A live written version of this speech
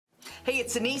Hey,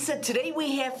 it's Anissa. Today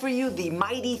we have for you the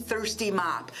Mighty Thirsty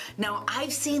Mop. Now,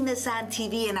 I've seen this on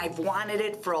TV and I've wanted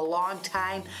it for a long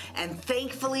time, and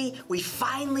thankfully we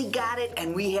finally got it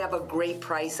and we have a great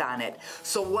price on it.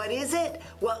 So what is it?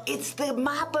 Well, it's the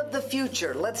mop of the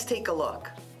future. Let's take a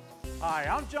look. Hi,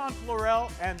 I'm John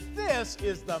Florell, and this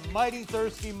is the Mighty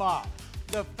Thirsty Mop.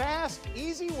 The fast,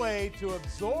 easy way to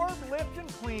absorb, lift, and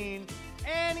clean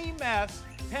any mess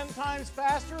 10 times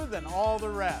faster than all the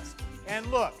rest. And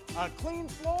look, a clean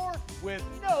floor with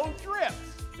no drips.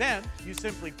 Then you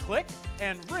simply click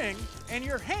and ring, and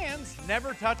your hands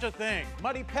never touch a thing.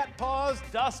 Muddy pet paws,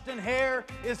 dust, and hair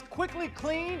is quickly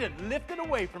cleaned and lifted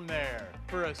away from there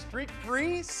for a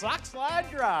streak-free sock slide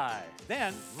dry.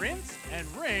 Then rinse and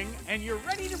wring, and you're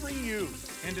ready to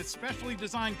reuse. And its specially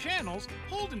designed channels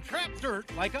hold and trap dirt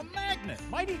like a magnet.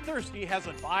 Mighty Thirsty has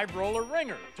a 5-roller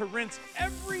wringer to rinse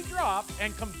every drop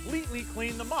and completely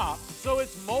clean the mop so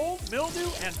it's mold, mildew,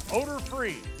 and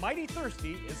odor-free. Mighty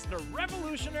Thirsty is the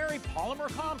revolutionary polymer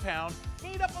compound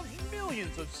made up of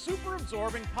millions of super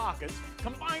absorbing pockets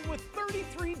combined with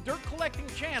 33 dirt collecting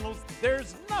channels.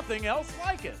 There's nothing else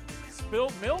like it.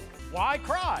 Spilled milk? Why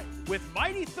cry? With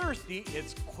Mighty Thirsty,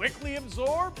 it's quickly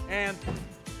absorbed and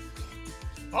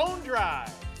bone dry.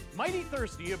 Mighty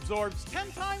Thirsty absorbs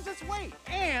 10 times its weight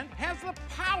and has the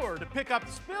power to pick up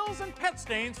spills and pet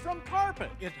stains from carpet.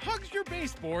 It hugs your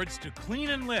baseboards to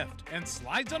clean and lift and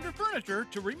slides under furniture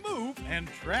to remove and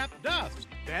trap dust.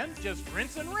 Then just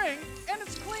rinse and wring and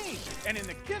it's clean. And in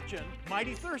the kitchen,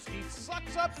 Mighty Thirsty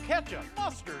sucks up ketchup,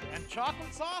 mustard, and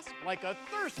chocolate sauce like a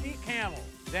thirsty camel.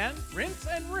 Then rinse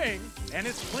and wring and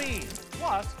it's clean.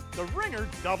 Plus, the wringer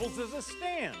doubles as a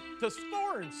stand to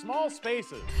store in small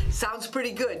spaces. Sounds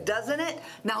pretty good, doesn't it?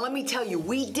 Now let me tell you,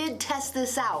 we did test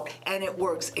this out and it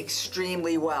works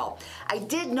extremely well. I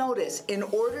did notice in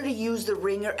order to use the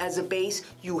wringer as a base,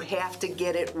 you have to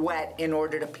get it wet in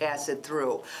order to pass it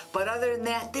through. But other than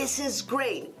that, this is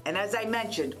great. And as I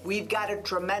mentioned, we've got a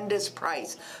tremendous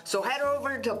price. So head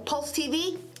over to Pulse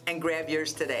TV and grab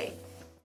yours today.